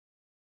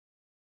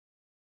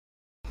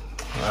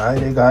Hi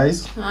there,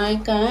 guys. Hi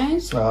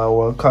guys.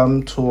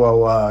 Welcome to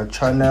our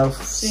channel,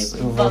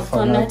 Silver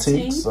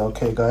Fanatics.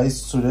 Okay,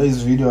 guys,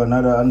 today's video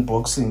another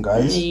unboxing,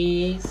 guys.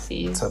 Yes.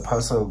 It's a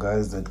parcel,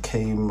 guys, that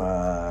came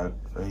I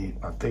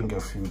think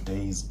a few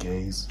days,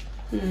 guys.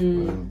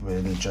 We've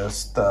been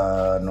just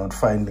not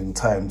finding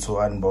time to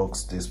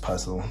unbox this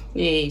parcel.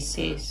 Yes.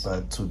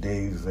 But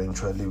today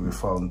eventually we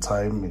found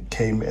time. It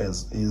came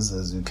as is,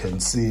 as you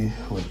can see,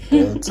 with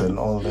dates and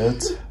all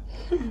that.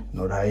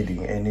 Not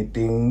hiding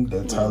anything.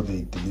 That's how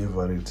they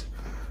deliver it.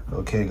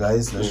 Okay,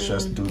 guys, let's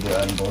just do the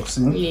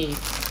unboxing. Yes.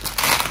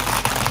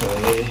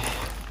 Okay.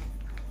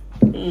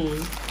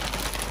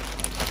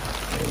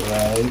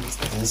 Right,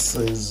 this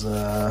is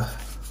The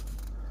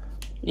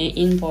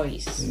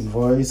invoice.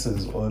 Invoice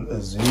is all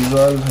as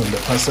usual, and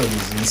the parcel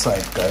is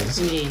inside, guys.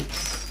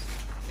 Yes.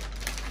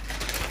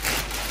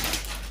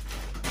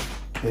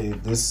 Okay,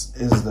 this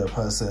is the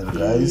parcel,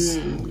 guys.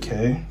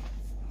 Okay,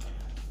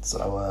 it's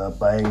our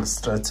buying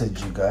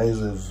strategy, guys,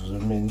 as we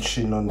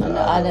mentioned on the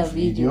other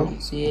video.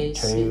 Videos.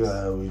 Yes. Okay,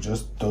 yes. we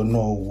just don't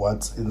know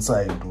what's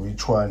inside.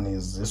 Which one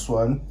is this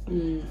one?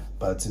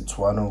 But it's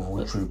one of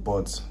which we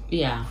bought.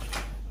 Yeah.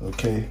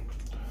 Okay.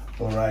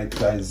 All right,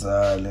 guys,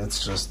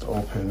 let's just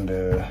open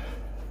the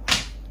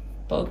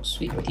Box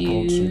with box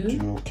you. with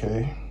you.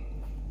 Okay.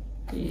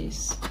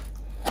 Yes.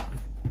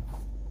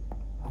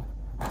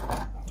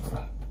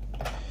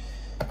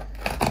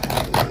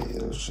 Okay,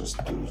 let's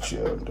just do it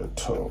here on the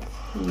top.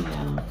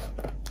 Yeah.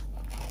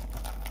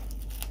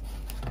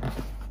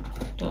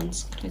 Don't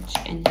scratch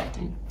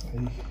anything.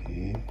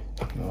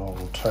 No,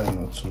 we'll try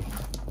not to.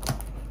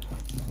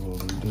 We'll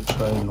really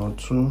try not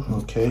to.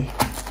 Okay.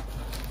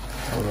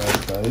 All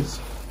right, guys.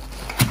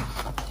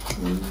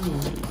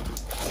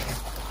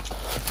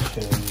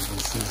 Okay,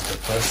 this is the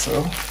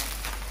parcel.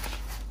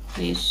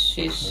 Yes.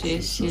 This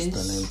is just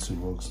an empty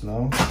box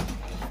now.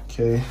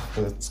 Okay,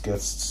 let's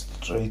get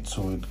straight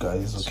to it,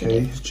 guys.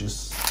 Okay,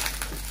 just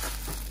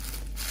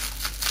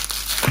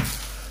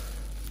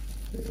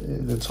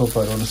let's hope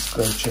I don't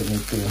scratch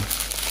anything.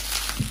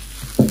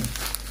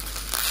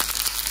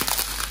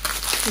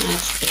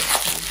 Much better.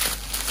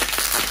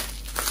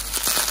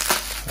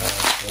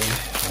 Okay,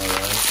 all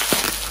right.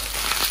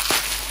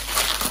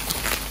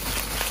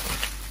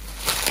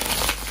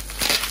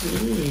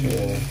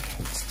 Okay,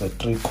 it's the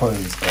 3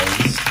 coins,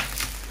 guys.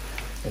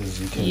 As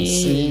you can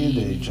see,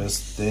 they're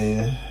just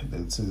there.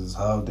 That is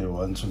how they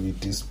want to be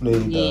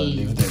displayed. I'll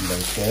leave them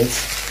like that.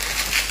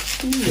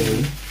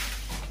 Okay.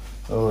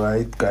 All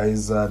right,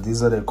 guys,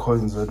 these are the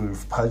coins that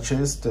we've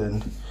purchased,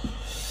 and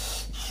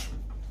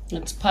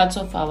It's part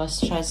of our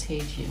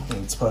strategy.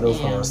 it's part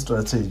of our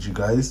strategy,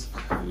 guys.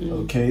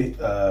 Okay,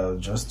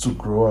 just to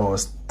grow our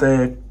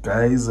stack,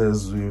 guys,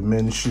 as we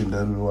mentioned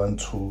that we want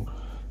to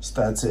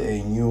start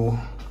a new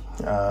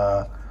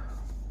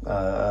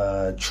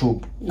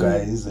tube,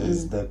 guys.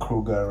 As the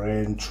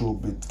Kruger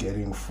tube, it's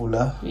getting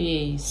fuller.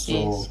 Yes.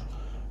 So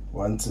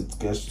once it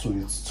gets to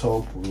its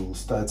top, we'll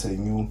start a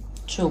new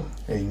tube,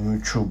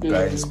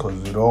 guys,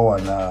 because we don't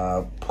want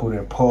to put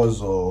a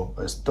pause or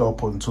a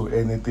stop onto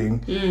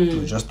anything.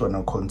 We just want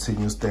to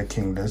continue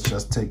stacking. Let's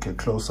just take a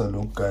closer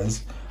look,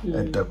 guys,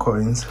 at the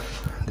coins.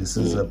 This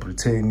is a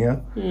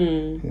Britannia.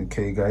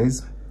 Okay,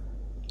 guys.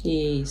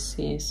 Yes.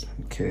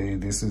 Okay,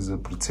 this is a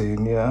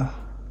Britannia.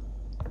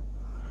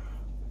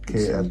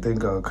 Okay, I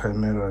think our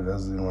camera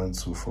doesn't want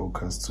to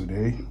focus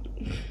today.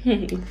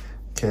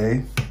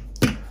 Okay.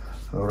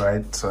 All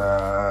right,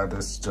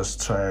 let's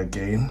just try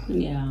again.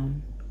 Yeah.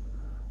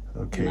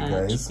 Okay,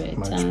 guys,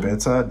 much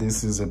better.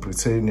 This is a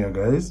Britannia,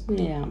 guys.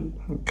 Yeah.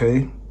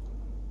 Okay.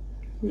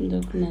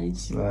 Look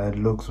nice. It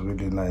looks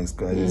really nice,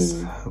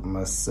 guys. I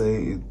must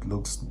say it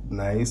looks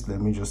nice. Let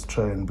me just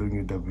try and bring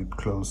it a bit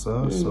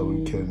closer so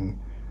we can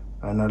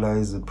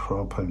analyze it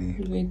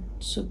properly.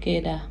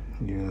 Together.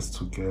 Yes,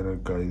 together,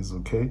 guys.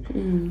 Okay.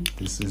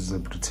 This is a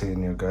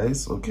Britannia,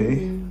 guys.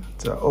 Okay.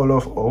 So all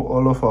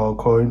of our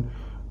coin,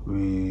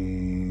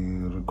 we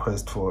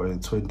request for a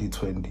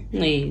 2020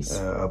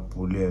 a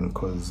bullion,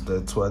 because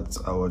that's what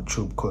our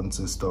tube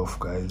consists of,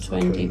 guys.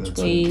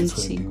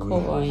 2020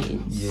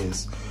 coins.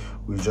 Yes,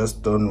 we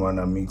just don't want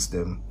to mix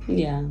them.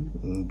 Yeah.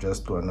 We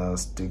just want to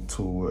stick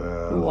to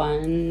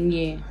 1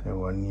 year.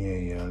 1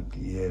 year,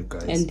 yeah,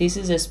 guys. And this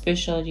is a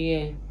special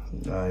year.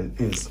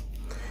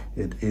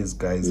 It is,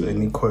 guys.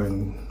 Any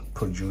coin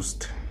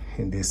produced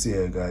in this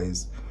year,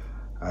 guys,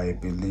 I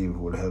believe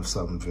will have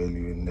some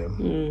value in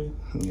them.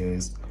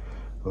 Yes.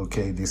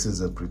 Okay, this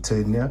is a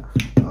Britannia.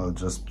 I'll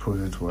just put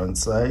it one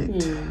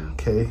side.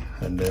 Okay,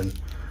 and then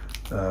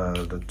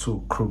the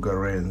 2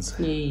 Kruger.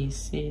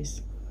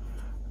 Yes.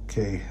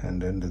 Okay,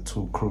 and then the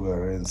 2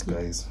 Kruger,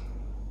 guys.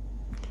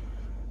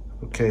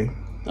 Okay.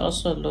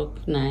 Also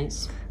look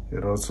nice.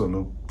 It also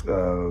looked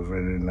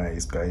very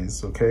nice,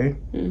 guys. Okay.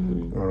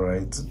 All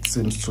right, it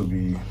seems to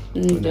be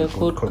in the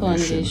good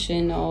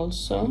condition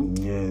also.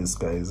 Yes,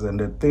 guys. And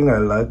the thing I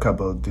like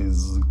about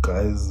these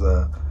guys,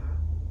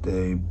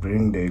 they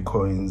bring their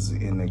coins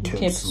in a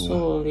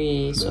capsule.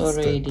 Yes,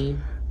 already.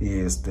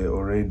 Yes, they're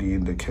already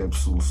in the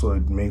capsule, so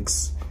it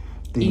makes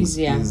things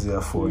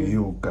easier for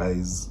you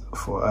guys.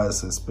 For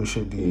us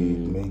especially, it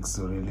makes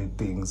really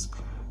things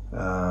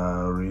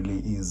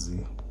really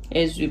easy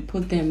as we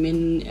put them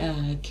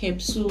in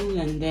capsule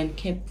and then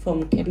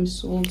from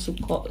capsule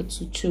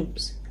to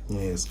tubes.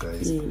 Yes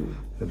guys, it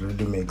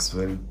really makes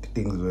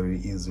things very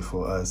easy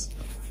for us.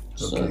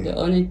 So the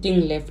only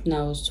thing left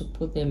now is to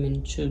put them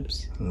in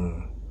tubes.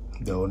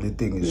 The only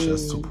thing is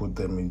just to put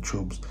them in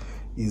tubes.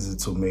 Easy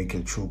to make a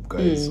tube,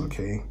 guys.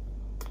 Okay,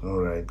 all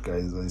right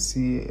guys, I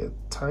see a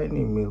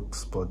tiny milk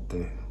spot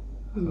there.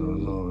 I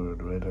don't know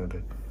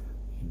whether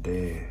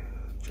there,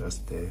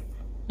 just there.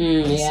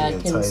 I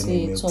can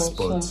see milk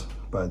spot,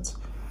 but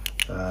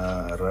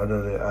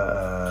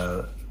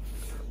rather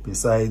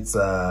besides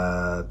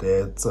that,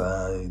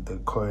 the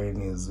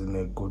coin is in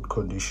a good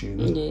condition.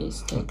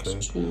 Yes,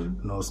 that's true.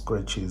 No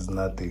scratches,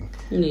 nothing.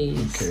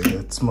 Yes. Okay,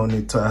 let's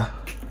monitor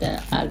the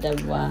other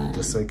one,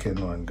 the second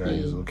one,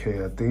 guys.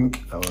 Okay, I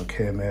think our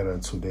camera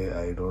today,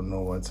 I don't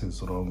know what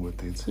is wrong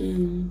with it.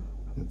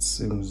 It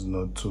seems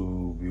not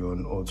to be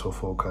on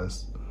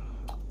autofocus,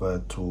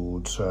 but we'll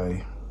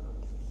try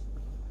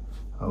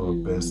our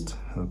best.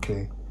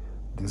 Okay,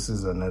 this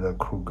is another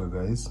Kruger,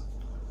 guys.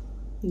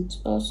 It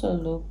also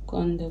look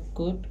on the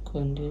good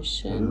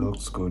condition. It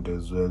looks good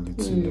as well.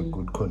 It's in a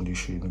good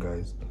condition,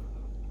 guys.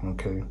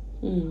 Okay.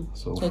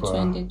 So it's a far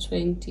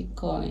 2020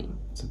 coin.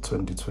 It's a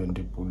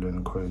 2020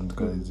 bullion coin,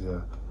 guys.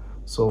 Yeah.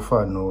 So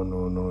far,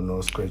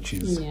 no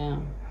scratches. Yeah.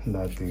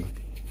 Nothing.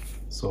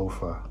 So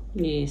far.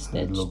 Yes,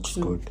 that's it looks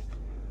true. good.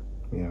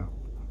 Yeah.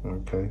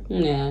 Okay.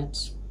 Yeah,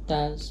 it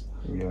does.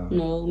 Yeah.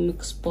 No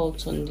mixed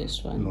spots on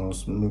this one. No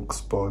mixed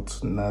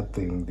spots,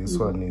 nothing. This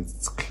one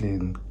is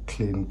clean.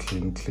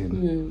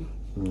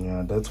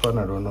 Yeah, that one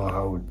I don't know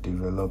how it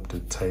developed a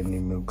tiny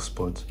milk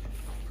spot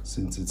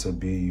since it's a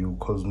BU,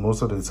 because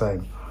most of the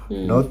time,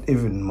 not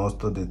even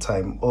most of the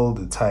time, all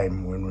the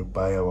time when we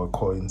buy our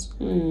coins,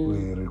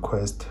 we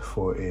request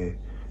for a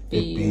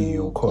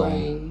BU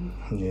coin.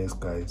 Yes,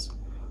 guys,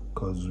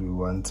 because we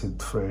want it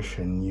fresh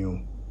and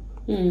new.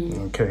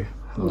 Okay,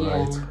 all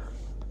right.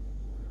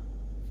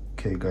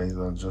 Okay guys,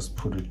 I'll just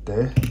put it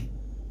there.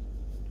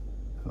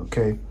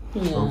 Okay.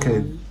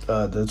 Okay,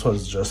 that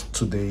was just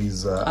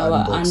today's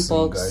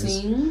unboxing,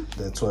 guys.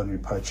 That's what we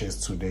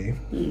purchased today.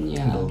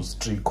 Those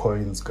 3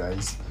 coins,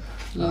 guys.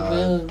 We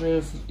will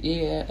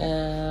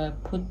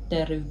put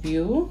the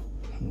review.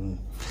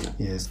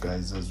 Yes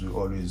guys, as we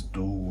always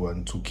do,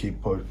 want to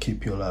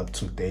keep you all up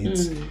to date,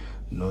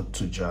 not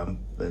to jump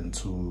and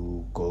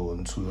to go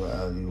onto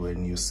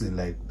when you see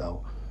like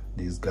now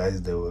these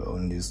guys, they were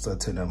on this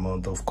certain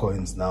amount of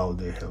coins. Now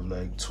they have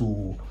like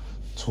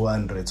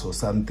 200 or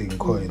something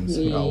coins.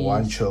 I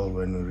want you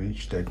when we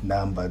reach that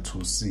number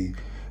to see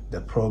the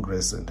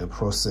progress and the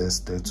process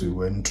that we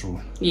went through.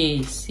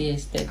 Yes,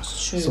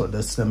 that's true. So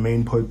that's the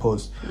main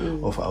purpose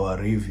of our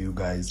review,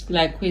 guys.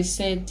 Like we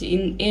said,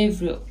 in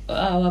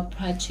our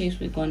purchase,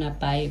 we're gonna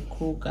buy a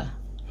Kruger.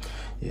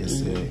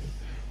 Yes,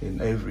 in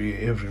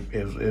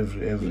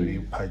every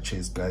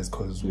purchase, guys,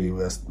 because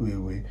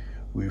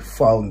we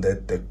found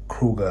that the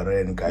Kruger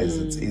Rand, guys,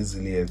 it's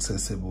easily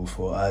accessible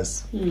for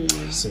us.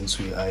 Since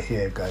we are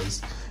here,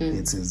 guys,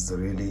 it is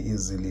really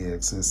easily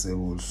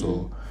accessible.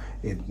 So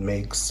it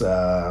makes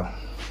a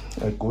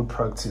good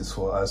practice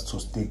for us to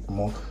stack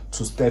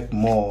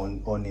more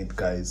on it,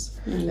 guys.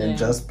 And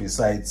just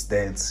besides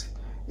that,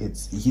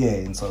 it's here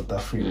in South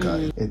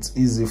Africa. It's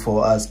easy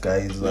for us,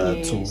 guys,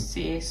 to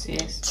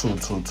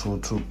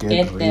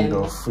get rid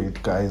of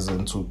it, guys,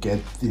 and to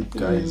get it,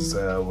 guys,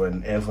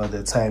 whenever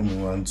the time we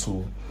want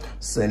to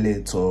sell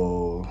it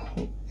or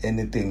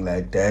anything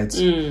like that.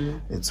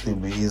 It will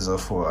be easier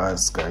for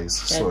us, guys.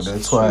 So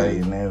that's why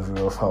in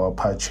every of our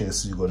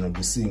purchase you're gonna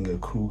be seeing a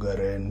Kruger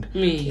Rand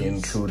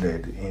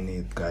included in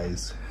it,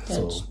 guys.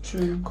 That's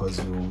true.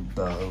 Because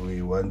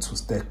we want to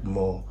stack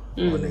more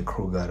on a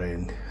Kruger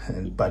Rand,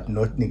 but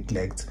not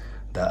neglect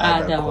the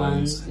other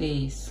coins.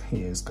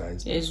 Yes,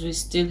 guys. As we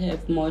still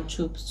have more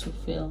tubes to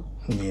fill.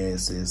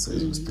 Yes, we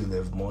still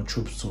have more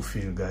tubes to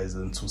fill, guys,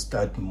 and to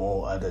start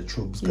more other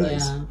tubes,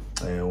 guys.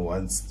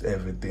 Once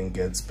everything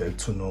gets back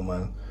to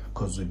normal,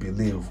 because we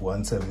believe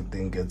once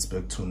everything gets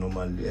back to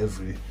normal,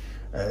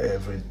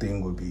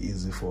 everything will be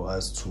easy for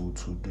us to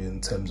do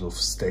in terms of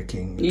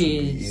stacking. It will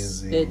be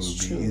easy. It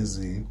will be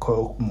easy.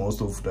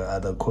 Most of the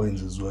other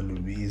coins as well will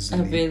be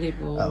easily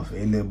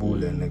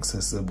available and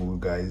accessible,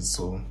 guys.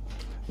 So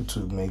it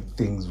will make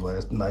things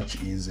much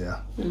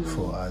easier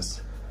for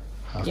us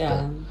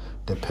after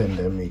the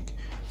pandemic.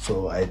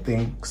 So I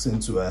think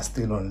since we are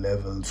still on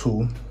level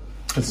 2,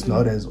 it's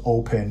not as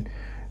open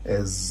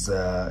as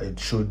it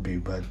should be,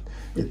 but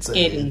it's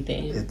getting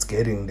there. It's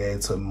getting there.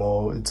 It's a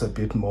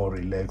bit more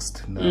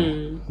relaxed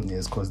now.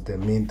 Yes, because the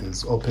mint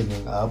is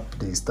opening up.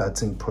 They're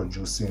starting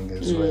producing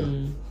as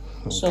well.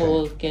 So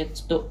we'll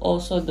get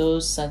also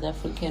those South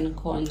African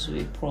coins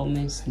we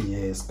promised.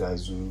 Yes,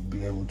 guys, we'll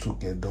be able to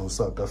get those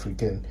South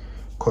African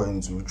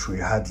coins which we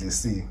hardly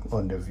see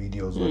on the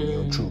videos on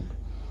YouTube.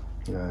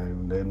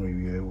 And then we'll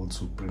be able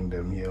to bring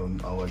them here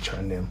on our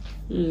channel.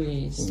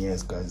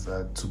 Yes, guys,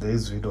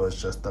 today's video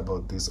is just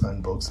about this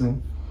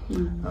unboxing.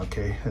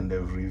 Okay, and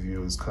the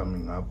review is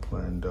coming up,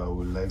 and I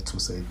would like to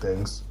say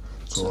thanks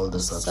to all the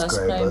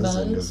subscribers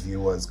and the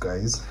viewers,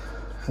 guys,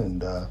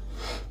 and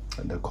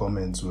the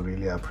comments we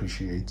really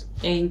appreciate.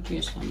 Thank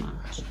you so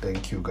much.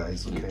 Thank you,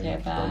 guys.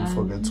 Okay, bye. Don't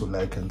forget to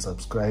like and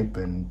subscribe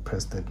and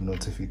press that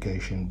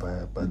notification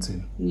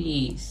button.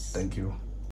 Yes. Thank you.